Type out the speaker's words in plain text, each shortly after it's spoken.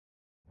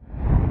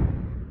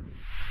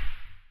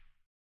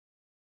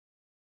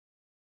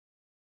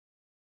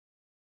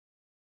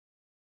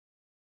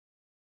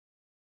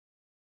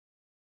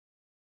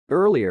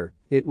Earlier,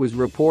 it was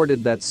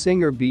reported that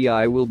singer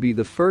B.I. will be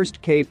the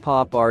first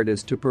K-pop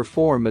artist to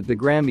perform at the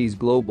Grammys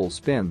Global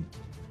Spin.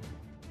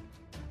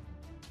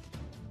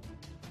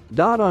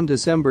 On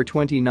December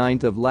 29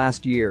 of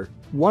last year,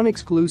 one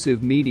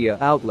exclusive media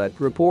outlet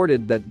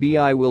reported that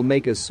B.I. will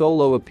make a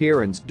solo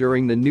appearance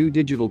during the new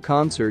digital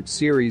concert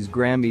series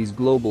Grammys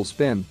Global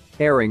Spin,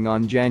 airing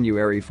on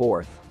January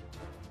 4.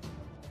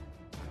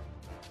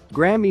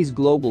 Grammys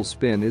Global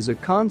Spin is a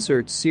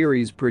concert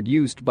series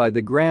produced by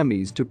the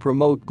Grammys to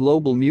promote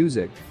global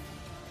music.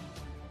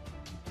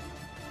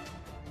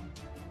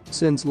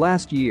 Since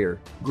last year,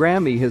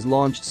 Grammy has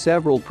launched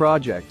several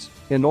projects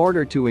in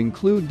order to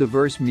include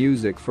diverse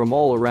music from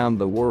all around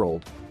the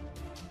world.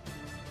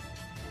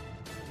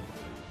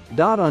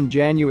 On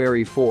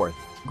January 4,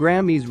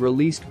 Grammys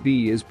released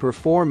B.I.'s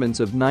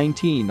performance of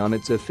 19 on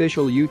its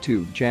official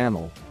YouTube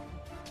channel.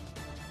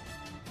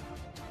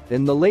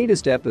 In the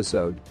latest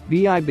episode,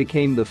 B.I.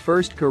 became the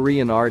first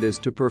Korean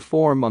artist to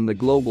perform on the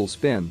Global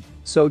Spin,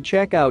 so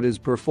check out his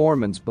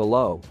performance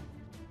below.